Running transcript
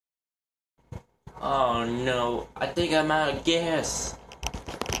Oh no, I think I'm out of gas.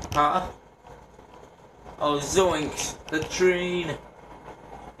 Huh? Oh, zoinks! The train!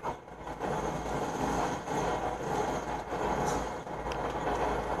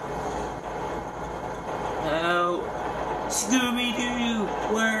 Help! Scooby-Doo!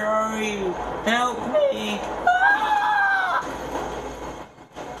 Where are you? Help me! Ah!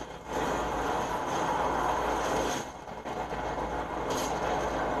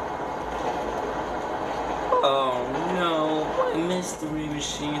 Oh no, my mystery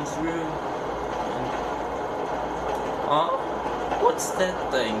machine's ruined. Huh? What's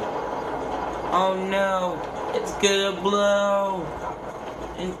that thing? Oh no, it's gonna blow!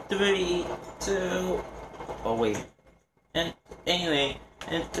 In 3, 2... Oh wait. And anyway,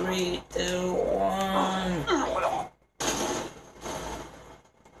 in 3, 2, 1...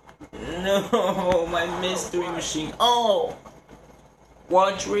 No, my mystery machine. Oh!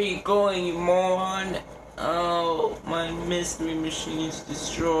 Watch where you're going, you moron! Oh, my mystery machine's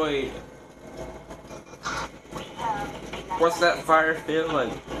destroyed. What's that fire feel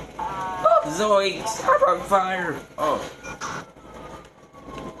like? Oh, zoinks! I'm on fire! Oh.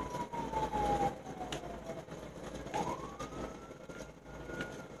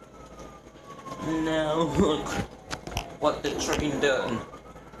 No, look what the train done.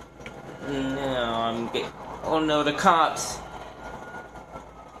 No, I'm getting... Oh no, the cops!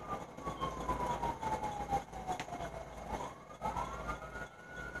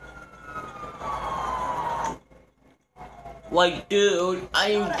 Like, dude, I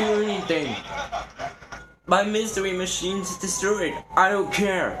didn't do anything. My mystery machine's destroyed. I don't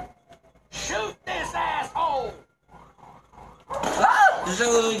care. Shoot this asshole! Ah!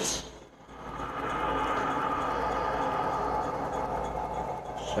 Zoinks!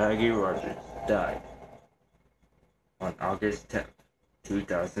 Shaggy Rogers died on August 10th,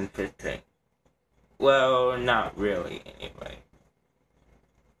 2015. Well, not really, anyway.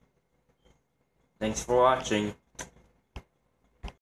 Thanks for watching.